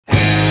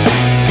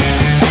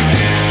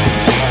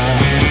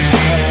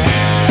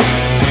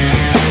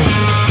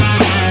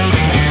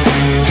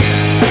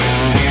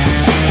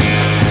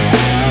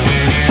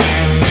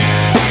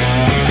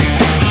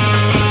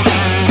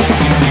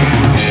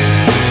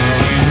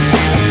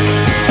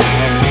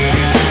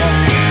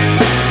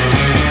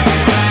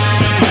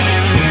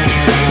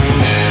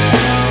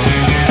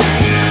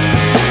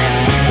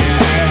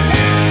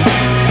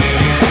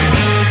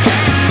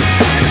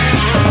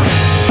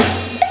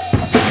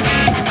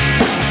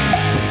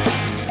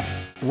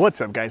What's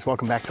up, guys?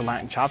 Welcome back to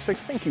Latin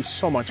Chopsticks. Thank you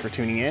so much for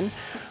tuning in.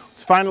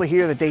 It's finally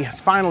here. The day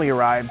has finally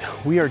arrived.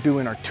 We are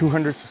doing our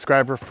 200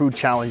 subscriber food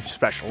challenge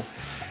special.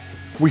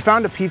 We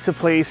found a pizza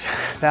place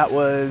that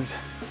was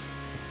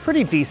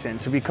pretty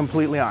decent, to be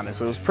completely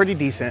honest. It was pretty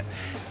decent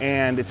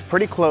and it's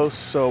pretty close,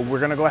 so we're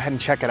gonna go ahead and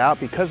check it out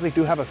because they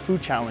do have a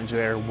food challenge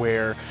there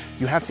where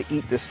you have to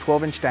eat this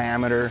 12-inch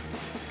diameter,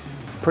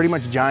 pretty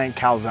much giant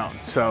calzone.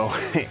 So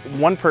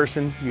one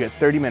person, you get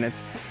 30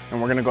 minutes,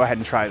 and we're gonna go ahead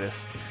and try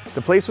this.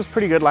 The place was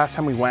pretty good last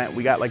time we went.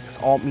 We got like this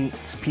all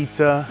meats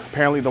pizza.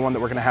 Apparently the one that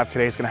we're gonna have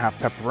today is gonna have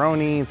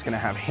pepperoni, it's gonna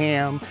have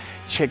ham,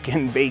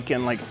 chicken,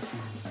 bacon, like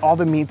all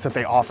the meats that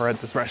they offer at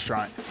this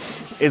restaurant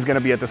is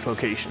gonna be at this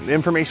location. The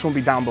information will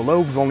be down below.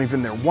 We've only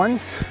been there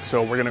once,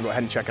 so we're gonna go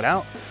ahead and check it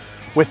out.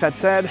 With that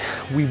said,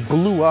 we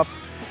blew up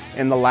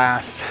in the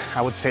last,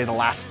 I would say the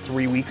last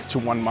 3 weeks to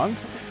 1 month.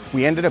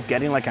 We ended up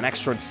getting like an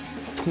extra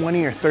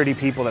 20 or 30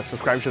 people that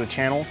subscribe to the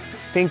channel.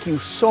 Thank you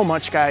so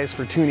much, guys,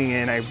 for tuning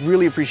in. I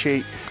really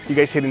appreciate you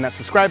guys hitting that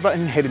subscribe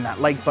button, hitting that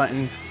like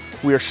button.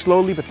 We are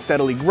slowly but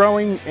steadily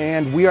growing,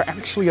 and we are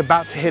actually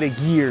about to hit a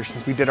year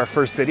since we did our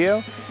first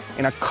video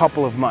in a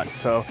couple of months.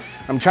 So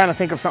I'm trying to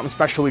think of something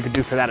special we could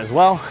do for that as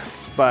well,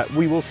 but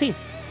we will see.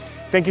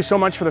 Thank you so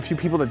much for the few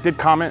people that did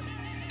comment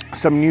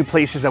some new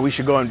places that we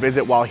should go and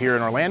visit while here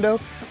in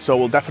Orlando. So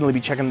we'll definitely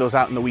be checking those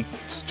out in the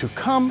weeks to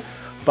come.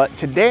 But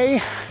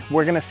today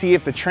we're gonna see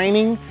if the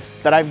training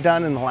that I've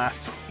done in the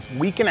last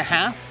week and a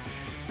half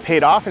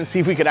paid off and see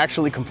if we could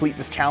actually complete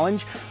this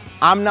challenge.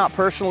 I'm not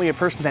personally a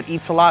person that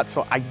eats a lot,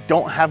 so I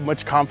don't have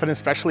much confidence,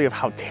 especially of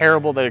how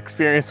terrible the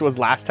experience was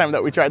last time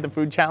that we tried the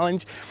food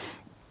challenge.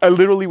 I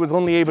literally was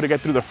only able to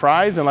get through the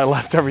fries and I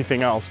left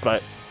everything else,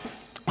 but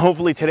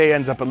hopefully today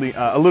ends up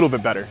a little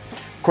bit better.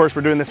 Of course,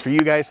 we're doing this for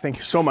you guys. Thank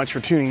you so much for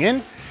tuning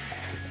in,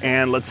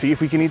 and let's see if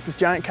we can eat this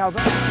giant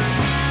calzone.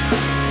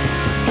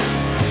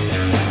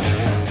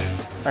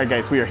 All right,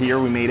 guys, we are here.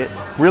 We made it.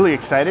 Really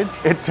excited.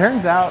 It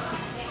turns out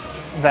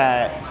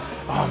that,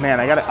 oh man,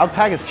 I'll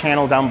tag his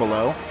channel down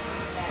below,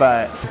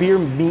 but Beer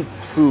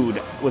Meets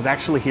Food was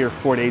actually here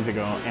 4 days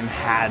ago and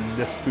had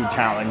this food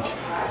challenge.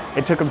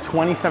 It took him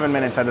 27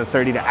 minutes out of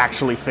 30 to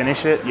actually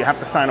finish it. You have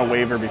to sign a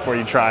waiver before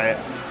you try it.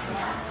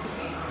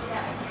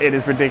 It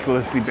is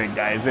ridiculously big,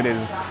 guys. It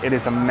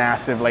is a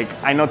massive, like,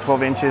 I know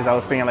 12 inches, I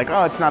was thinking like,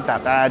 oh, it's not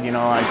that bad. You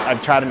know,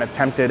 I've tried and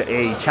attempted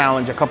a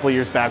challenge a couple of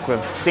years back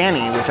with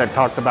Danny, which I've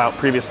talked about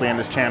previously on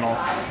this channel.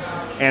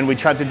 And we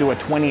tried to do a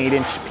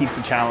 28-inch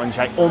pizza challenge.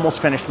 I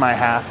almost finished my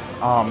half.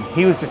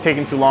 He was just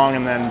taking too long,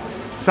 and then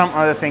some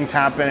other things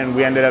happened and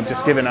we ended up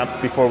just giving up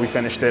before we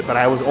finished it, but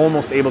I was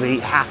almost able to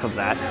eat half of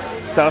that.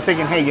 So I was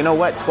thinking, hey, you know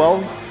what,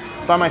 12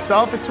 by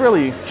myself, it's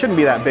really shouldn't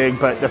be that big,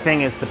 but the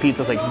thing is the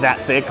pizza's like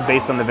that thick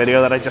based on the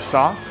video that I just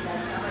saw.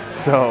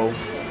 So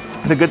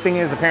the good thing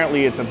is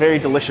apparently it's a very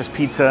delicious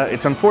pizza.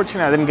 It's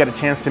unfortunate I didn't get a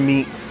chance to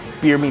meet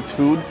Beer Meets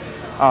Food.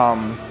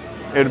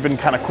 It would have been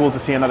kind of cool to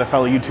see another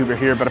fellow YouTuber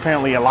here, but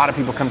apparently a lot of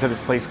people come to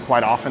this place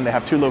quite often. They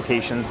have 2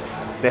 locations.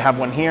 They have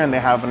one here and they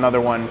have another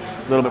one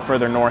a little bit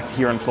further north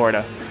here in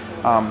Florida.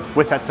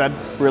 With that said,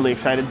 really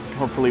excited.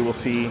 Hopefully we'll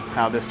see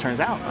how this turns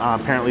out.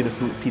 Apparently this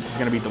pizza is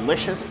going to be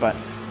delicious, but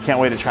can't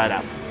wait to try it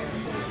out.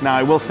 Now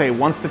I will say,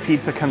 once the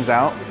pizza comes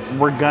out,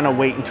 we're gonna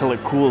wait until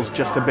it cools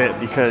just a bit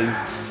because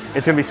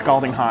it's gonna be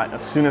scalding hot.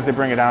 As soon as they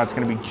bring it out, it's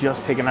gonna be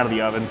just taken out of the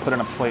oven, put in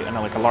a plate, and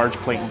like a large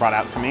plate, and brought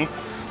out to me.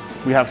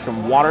 We have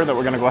some water that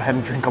we're gonna go ahead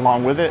and drink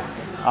along with it.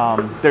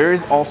 There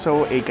is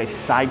also a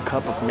side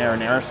cup of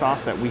marinara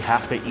sauce that we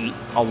have to eat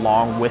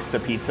along with the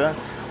pizza.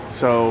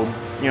 So,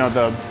 you know,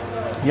 the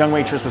young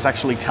waitress was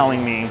actually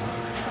telling me,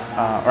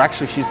 or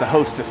actually she's the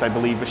hostess, I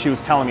believe, but she was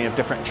telling me of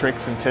different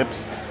tricks and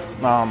tips.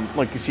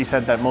 Like she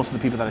said that most of the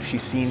people that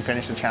she's seen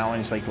finish the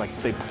challenge, like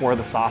they pour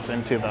the sauce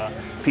into the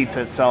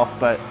pizza itself,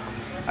 but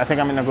I think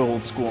I'm gonna go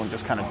old school and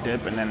just kind of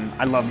dip, and then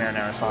I love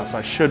marinara sauce, so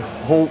I should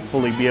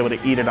hopefully be able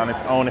to eat it on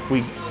its own if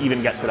we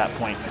even get to that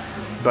point.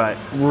 But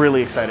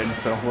really excited,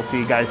 so we'll see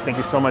you guys. Thank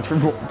you so much for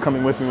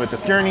coming with me with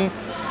this journey.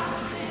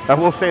 I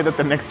will say that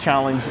the next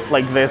challenge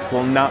like this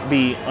will not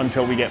be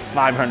until we get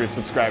 500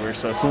 subscribers.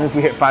 So as soon as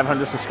we hit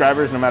 500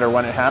 subscribers, no matter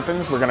when it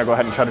happens, we're gonna go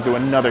ahead and try to do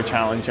another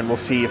challenge, and we'll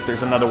see if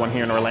there's another one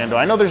here in Orlando.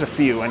 I know there's a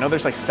few. I know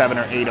there's like 7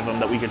 or 8 of them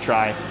that we could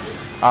try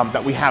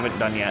that we haven't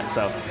done yet.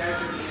 So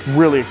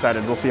really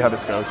excited. We'll see how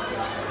this goes.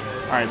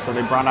 All right, so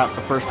they brought out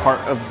the first part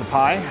of the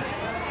pie,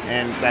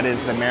 and that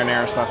is the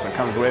marinara sauce that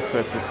comes with. So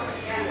it's this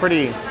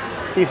pretty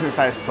decent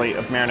sized plate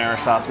of marinara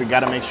sauce. We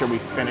gotta make sure we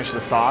finish the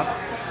sauce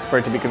for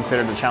it to be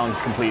considered the challenge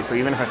is complete. So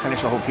even if I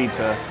finish the whole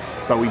pizza,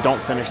 but we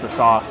don't finish the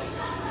sauce,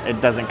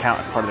 it doesn't count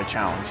as part of the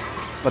challenge.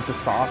 But the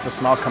sauce, the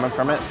smell coming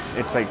from it,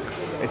 it's like,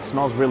 it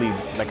smells really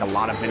like a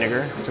lot of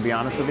vinegar, to be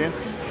honest with you.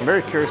 I'm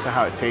very curious to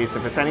how it tastes.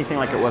 If it's anything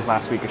like it was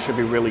last week, it should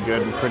be really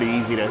good and pretty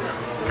easy to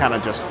kind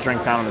of just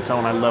drink down on its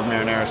own. I love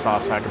marinara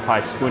sauce, so I could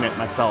probably spoon it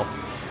myself.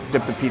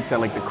 Dip the pizza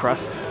like the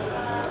crust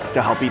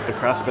to help eat the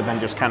crust, but then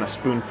just kind of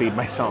spoon feed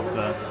myself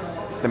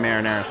the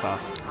marinara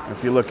sauce.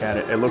 If you look at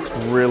it, it looks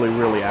really,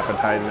 really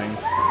appetizing.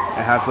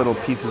 It has little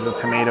pieces of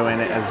tomato in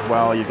it as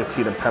well. You could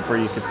see the pepper,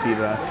 you could see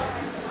the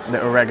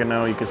the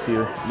oregano. You can see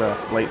the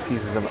slight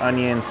pieces of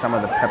onion, some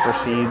of the pepper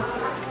seeds.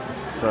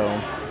 So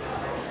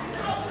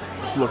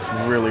looks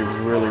really,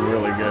 really,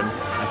 really good.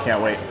 I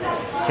can't wait.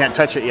 Can't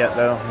touch it yet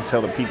though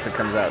until the pizza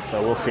comes out,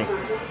 so we'll see.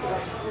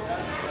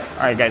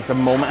 All right guys, the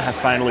moment has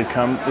finally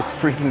come. This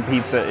freaking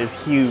pizza is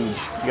huge.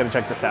 You gotta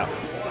check this out.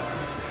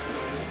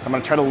 So I'm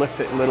gonna try to lift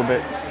it a little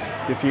bit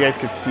just so you guys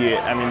could see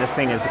it. I mean, this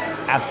thing is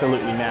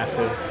absolutely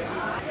massive.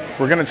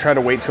 We're gonna try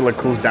to wait till it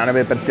cools down a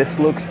bit, but this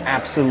looks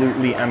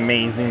absolutely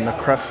amazing. The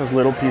crust has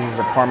little pieces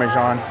of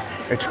Parmesan.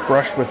 It's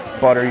brushed with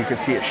butter. You can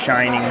see it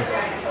shining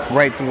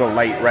right through the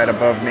light right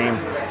above me.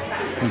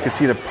 You can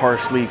see the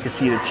parsley, you can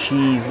see the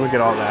cheese. Look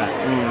at all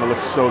that. It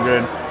looks so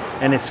good.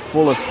 And it's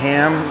full of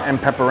ham and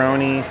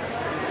pepperoni,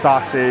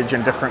 sausage,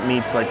 and different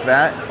meats like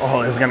that. Oh,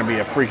 it's gonna be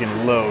a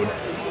freaking load.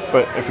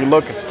 But if you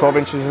look, it's 12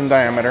 inches in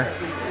diameter.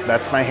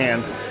 That's my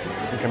hand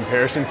in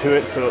comparison to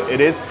it. So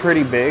it is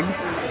pretty big.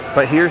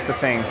 But here's the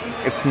thing,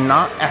 it's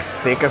not as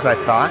thick as I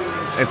thought.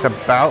 It's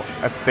about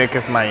as thick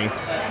as my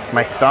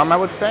thumb, I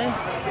would say.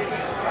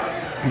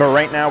 But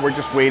right now we're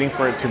just waiting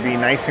for it to be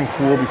nice and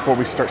cool before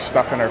we start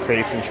stuffing our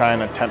face and trying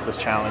to attempt this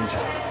challenge.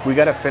 We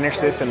gotta finish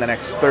this in the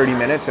next 30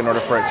 minutes in order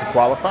for it to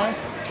qualify.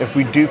 If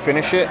we do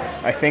finish it,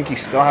 I think you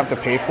still have to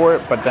pay for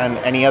it, but then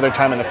any other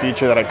time in the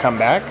future that I come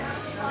back,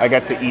 I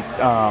get to eat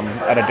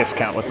at a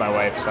discount with my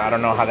wife. So I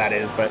don't know how that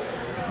is, but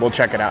we'll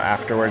check it out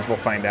afterwards. We'll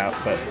find out.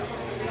 But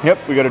yep,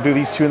 we gotta do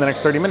these two in the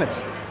next 30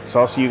 minutes. So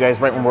I'll see you guys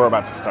right when we're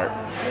about to start.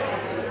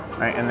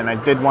 All right, and then I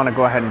did want to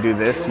go ahead and do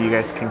this so you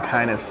guys can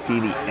kind of see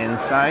the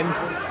inside.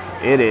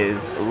 It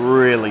is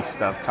really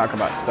stuffed. Talk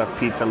about stuffed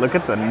pizza. Look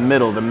at the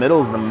middle. The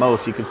middle is the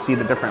most. You can see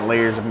the different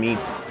layers of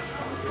meats.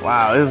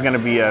 Wow, this is going to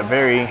be a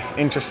very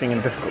interesting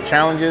and difficult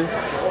challenges,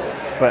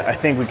 but I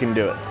think we can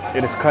do it.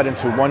 It is cut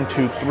into 1,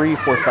 2, 3,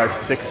 4, 5,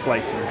 6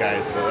 slices,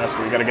 guys. So that's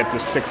what we got to get through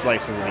 6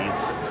 slices of these.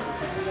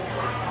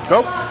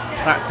 Go.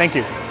 Ah, thank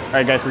you. All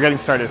right, guys, we're getting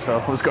started,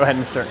 so let's go ahead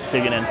and start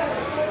digging in.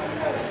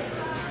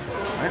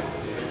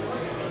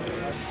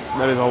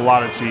 That is a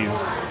lot of cheese.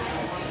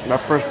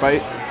 That first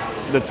bite,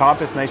 the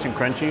top is nice and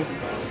crunchy.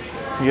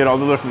 You get all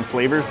the different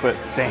flavors, but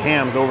the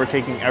ham's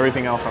overtaking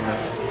everything else on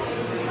this.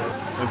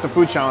 It's a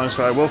food challenge,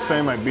 so I will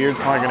say my beard's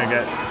probably gonna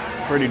get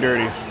pretty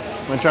dirty.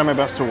 I'm gonna try my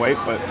best to wipe,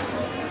 but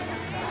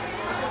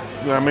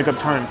gotta make up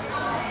time.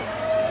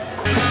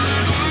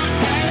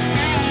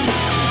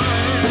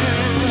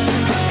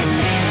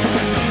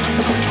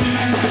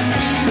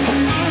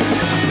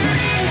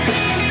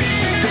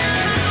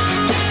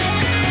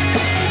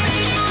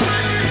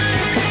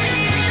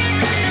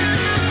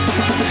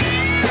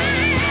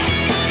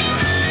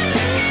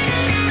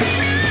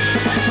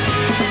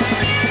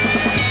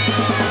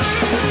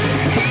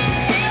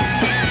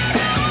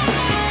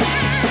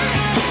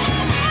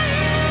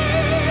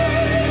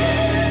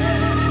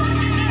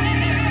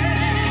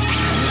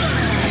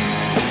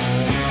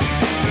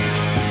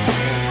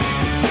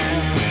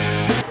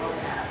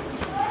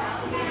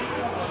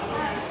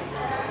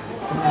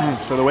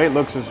 So the way it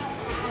looks is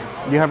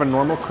you have a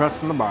normal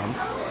crust on the bottom,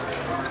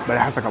 but it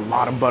has like a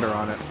lot of butter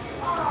on it.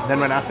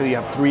 Then right after you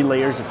have 3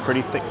 layers of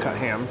pretty thick cut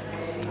ham.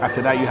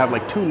 After that you have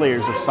like 2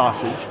 layers of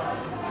sausage.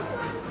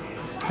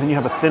 Then you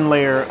have a thin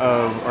layer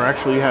of, or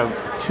actually you have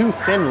 2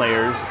 thin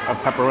layers of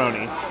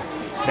pepperoni.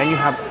 Then you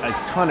have a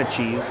ton of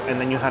cheese, and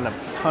then you have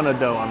a ton of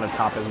dough on the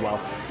top as well.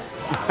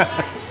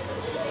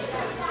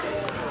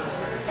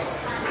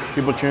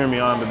 People cheering me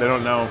on, but they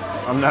don't know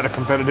I'm not a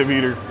competitive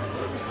eater.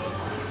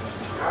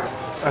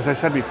 As I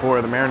said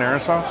before, the marinara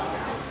sauce,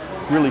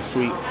 really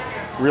sweet,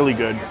 really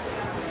good.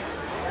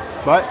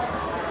 But,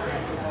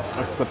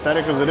 as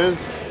pathetic as it is,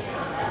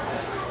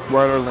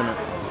 we're at our limit.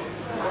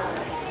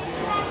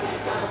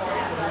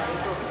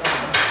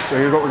 So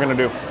here's what we're gonna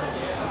do.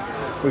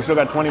 We still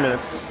got 20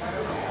 minutes.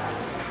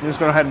 I'm just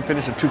gonna go ahead and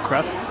finish the 2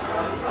 crusts,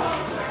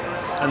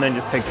 and then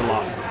just take the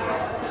loss.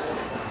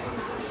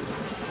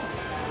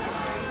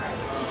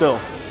 Still,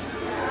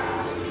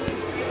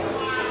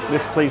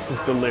 this place is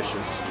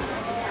delicious.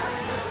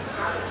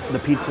 The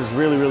pizza is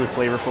really, really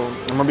flavorful.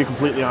 I'm gonna be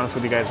completely honest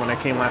with you guys. When I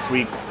came last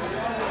week,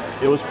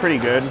 it was pretty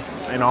good.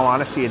 In all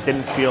honesty, it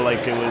didn't feel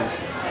like it was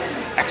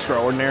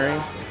extraordinary.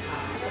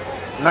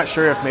 I'm not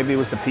sure if maybe it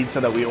was the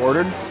pizza that we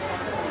ordered,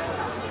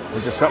 or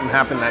just something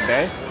happened that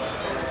day.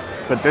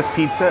 But this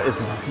pizza is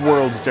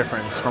worlds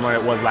different from what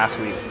it was last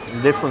week.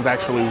 This one's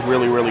actually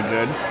really, really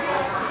good.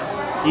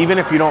 Even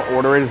if you don't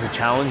order it as a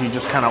challenge, you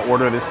just kind of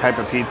order this type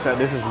of pizza.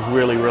 This is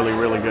really, really,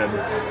 really good.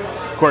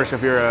 Of course,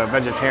 if you're a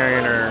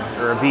vegetarian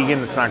or a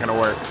vegan, it's not gonna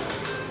work.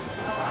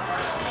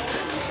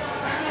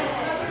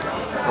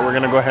 But we're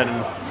gonna go ahead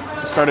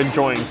and start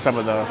enjoying some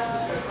of the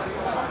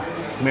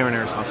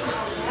marinara sauce.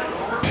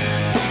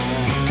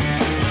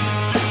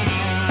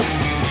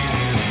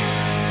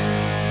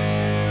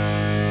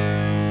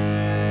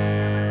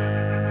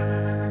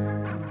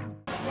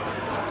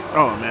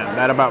 Oh man,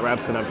 that about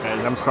wraps it up,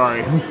 guys. I'm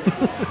sorry.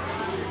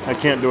 I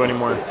can't do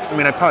anymore. I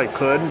mean, I probably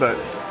could, but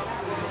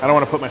I don't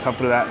want to put myself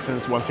through that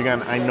since, once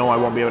again, I know I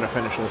won't be able to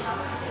finish this.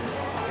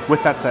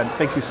 with that said,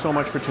 thank you so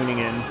much for tuning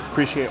in.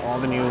 Appreciate all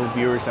the new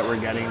viewers that we're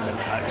getting,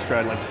 the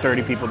extra like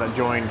 30 people that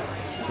joined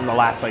in the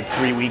last like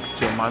 3 weeks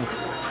to a month.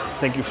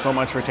 Thank you so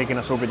much for taking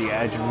us over the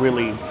edge and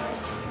really,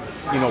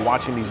 you know,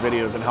 watching these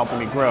videos and helping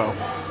me grow.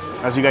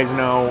 As you guys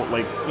know,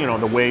 like, you know,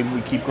 the way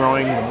we keep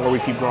growing, the more we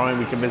keep growing,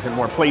 we can visit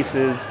more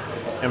places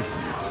and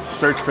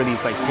search for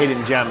these like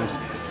hidden gems.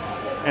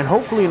 And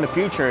hopefully in the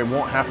future, it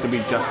won't have to be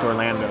just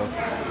Orlando.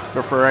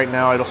 But for right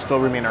now, it'll still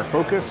remain our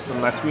focus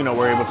unless, you know,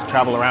 we're able to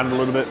travel around a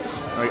little bit.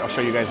 I'll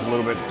show you guys a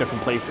little bit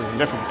different places and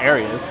different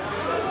areas.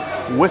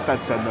 With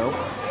that said though,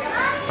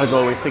 as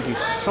always, thank you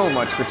so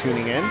much for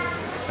tuning in.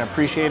 I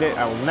appreciate it.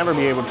 I will never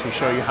be able to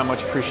show you how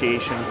much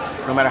appreciation,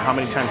 no matter how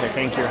many times I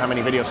thank you or how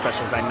many video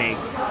specials I make.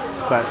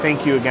 But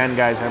thank you again,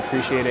 guys. I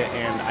appreciate it,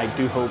 and I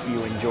do hope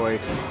you enjoy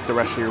the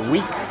rest of your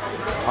week.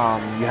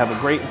 You have a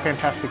great and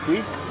fantastic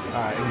week.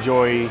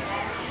 Enjoy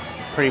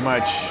pretty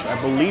much, I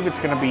believe it's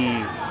going to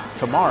be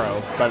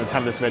tomorrow by the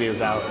time this video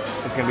is out.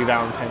 It's going to be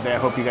Valentine's Day. I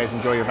hope you guys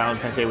enjoy your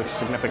Valentine's Day with your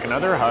significant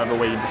other, however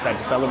way you decide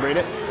to celebrate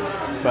it.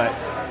 But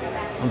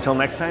until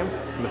next time,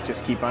 let's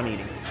just keep on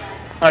eating.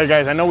 All right,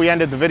 guys, I know we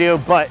ended the video,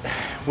 but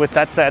with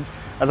that said,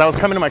 as I was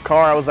coming to my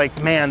car, I was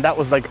like, man, that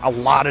was like a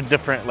lot of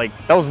different, like,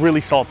 that was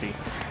really salty.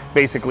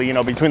 Basically, you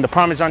know, between the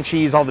Parmesan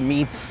cheese, all the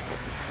meats,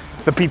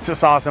 the pizza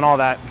sauce and all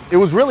that. It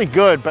was really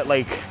good, but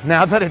like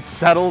now that it's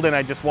settled and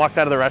I just walked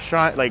out of the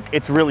restaurant, like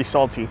it's really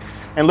salty.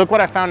 And look what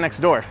I found next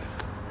door.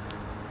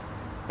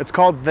 It's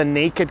called the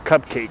Naked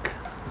Cupcake.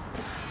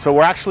 So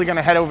we're actually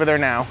gonna head over there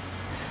now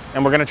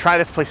and we're gonna try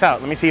this place out.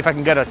 Let me see if I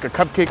can get a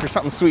cupcake or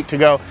something sweet to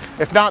go.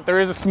 If not,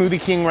 there is a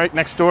Smoothie King right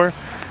next door.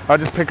 I'll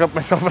just pick up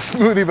myself a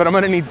smoothie, but I'm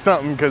gonna need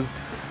something because,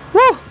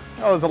 whoo,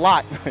 that was a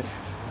lot.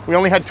 We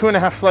only had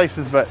 2.5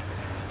 slices, but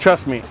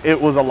trust me, it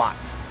was a lot.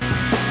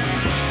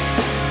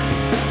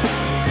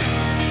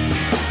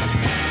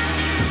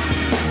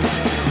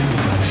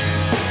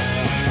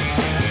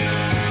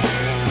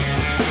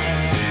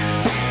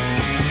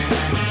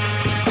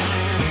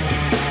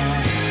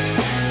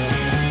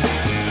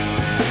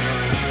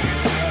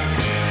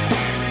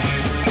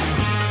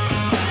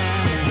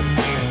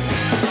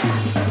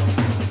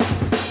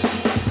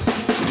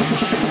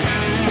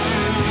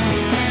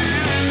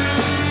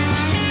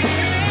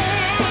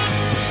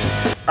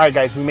 All right,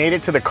 guys, we made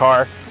it to the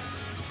car.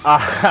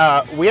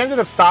 We ended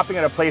up stopping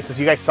at a place, as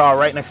you guys saw,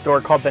 right next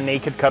door called the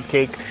Naked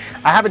Cupcake.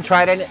 I haven't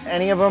tried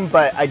any of them,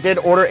 but I did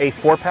order a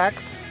 4-pack.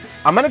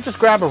 I'm gonna just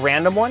grab a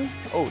random one.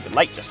 Oh, the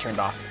light just turned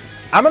off.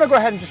 I'm gonna go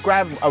ahead and just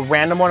grab a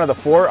random one of the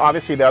 4.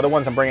 Obviously, the other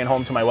ones I'm bringing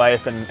home to my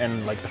wife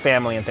and like the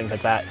family and things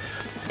like that.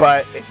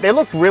 But they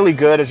looked really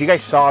good. As you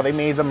guys saw, they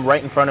made them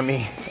right in front of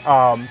me.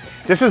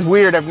 This is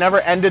weird. I've never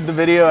ended the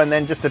video and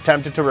then just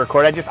attempted to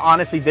record. I just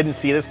honestly didn't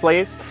see this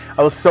place.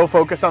 I was so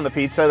focused on the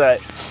pizza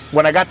that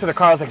when I got to the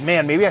car, I was like,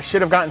 man, maybe I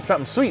should have gotten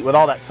something sweet with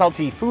all that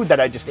salty food that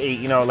I just ate.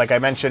 You know, like I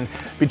mentioned,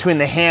 between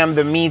the ham,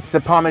 the meats,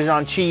 the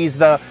Parmesan cheese,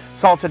 the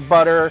salted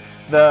butter,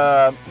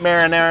 the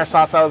marinara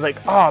sauce, I was like,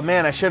 oh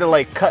man, I should have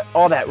like cut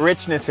all that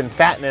richness and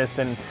fatness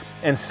and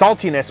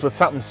saltiness with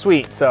something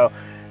sweet. So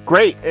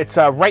great. It's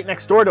right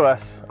next door to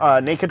us,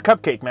 Naked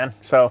Cupcake, man.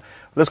 So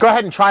let's go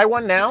ahead and try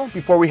one now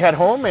before we head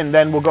home, and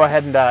then we'll go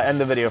ahead and end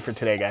the video for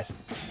today, guys.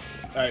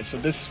 All right, so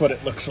this is what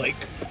it looks like,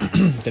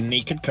 the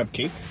Naked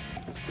Cupcake.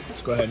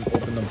 Let's go ahead and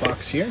open the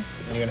box here,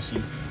 and you're gonna see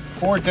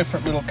 4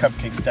 different little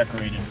cupcakes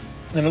decorated,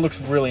 and it looks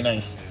really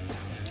nice.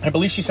 I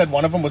believe she said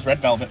one of them was red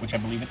velvet, which I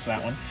believe it's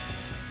that one.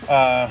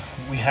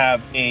 We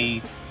have a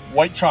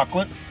white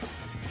chocolate.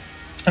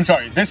 I'm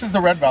sorry, this is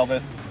the red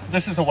velvet.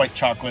 This is a white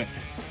chocolate.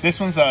 This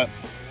one's a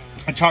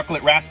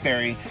chocolate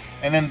raspberry.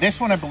 And then this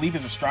one, I believe,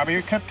 is a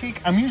strawberry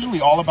cupcake. I'm usually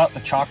all about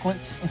the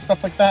chocolates and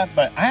stuff like that,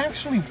 but I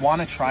actually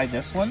want to try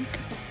this one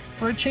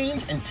for a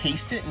change and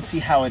taste it and see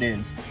how it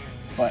is.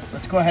 But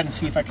let's go ahead and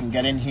see if I can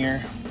get in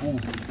here. Ooh,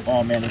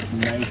 oh man, it's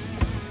nice.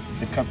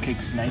 The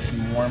cupcake's nice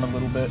and warm a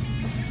little bit.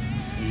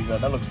 There you go.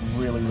 That looks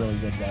really, really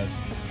good, guys.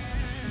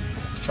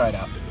 Let's try it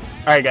out.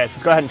 All right, guys,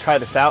 let's go ahead and try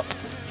this out.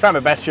 Try my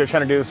best here,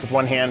 trying to do this with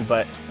one hand,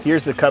 but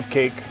here's the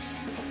cupcake.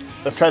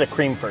 Let's try the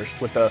cream first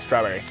with the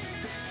strawberry.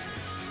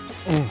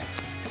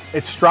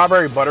 It's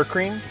strawberry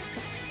buttercream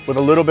with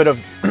a little bit of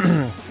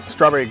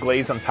strawberry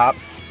glaze on top.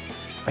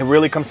 It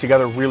really comes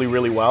together really,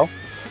 really well.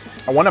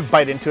 I want to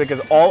bite into it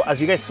because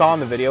as you guys saw in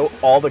the video,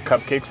 all the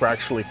cupcakes were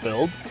actually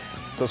filled.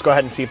 So let's go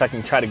ahead and see if I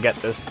can try to get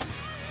this.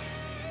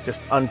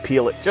 Just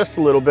unpeel it just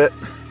a little bit.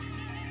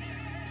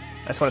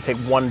 I just want to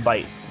take one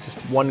bite, just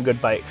one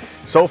good bite.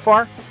 So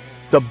far,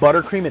 the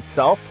buttercream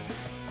itself,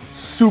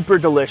 super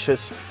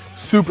delicious,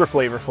 super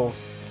flavorful.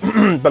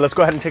 But let's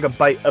go ahead and take a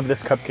bite of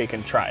this cupcake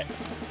and try it.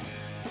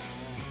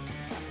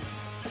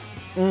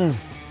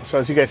 So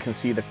as you guys can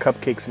see, the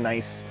cupcake's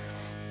nice.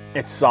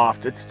 It's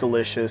soft, it's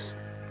delicious.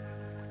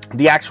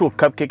 The actual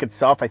cupcake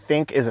itself, I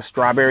think, is a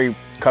strawberry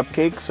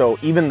cupcake. So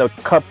even the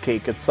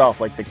cupcake itself,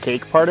 like the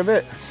cake part of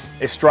it,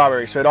 is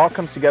strawberry. So it all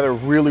comes together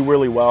really,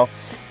 really well.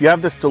 You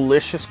have this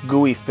delicious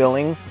gooey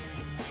filling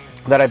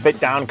that I bit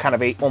down, kind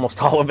of ate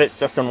almost all of it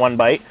just in one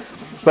bite.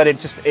 But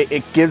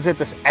it gives it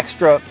this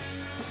extra,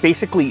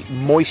 basically,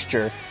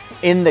 moisture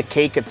in the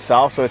cake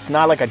itself, so it's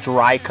not like a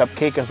dry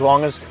cupcake. As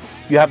long as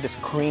you have this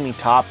creamy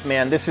top,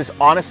 man, this is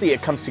honestly,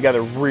 it comes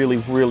together really,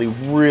 really,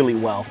 really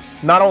well.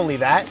 Not only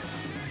that,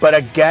 but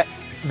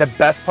the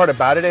best part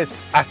about it is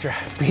after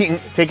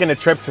taking a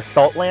trip to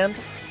Saltland,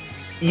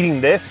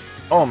 eating this,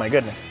 oh my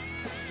goodness.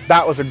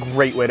 That was a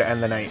great way to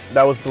end the night.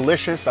 That was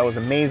delicious. That was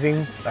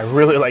amazing. I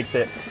really liked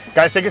it.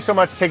 Guys, thank you so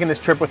much for taking this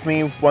trip with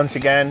me once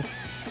again.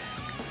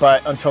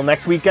 But until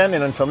next weekend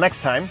and until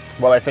next time,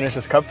 while I finish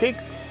this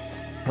cupcake,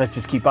 let's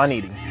just keep on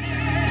eating.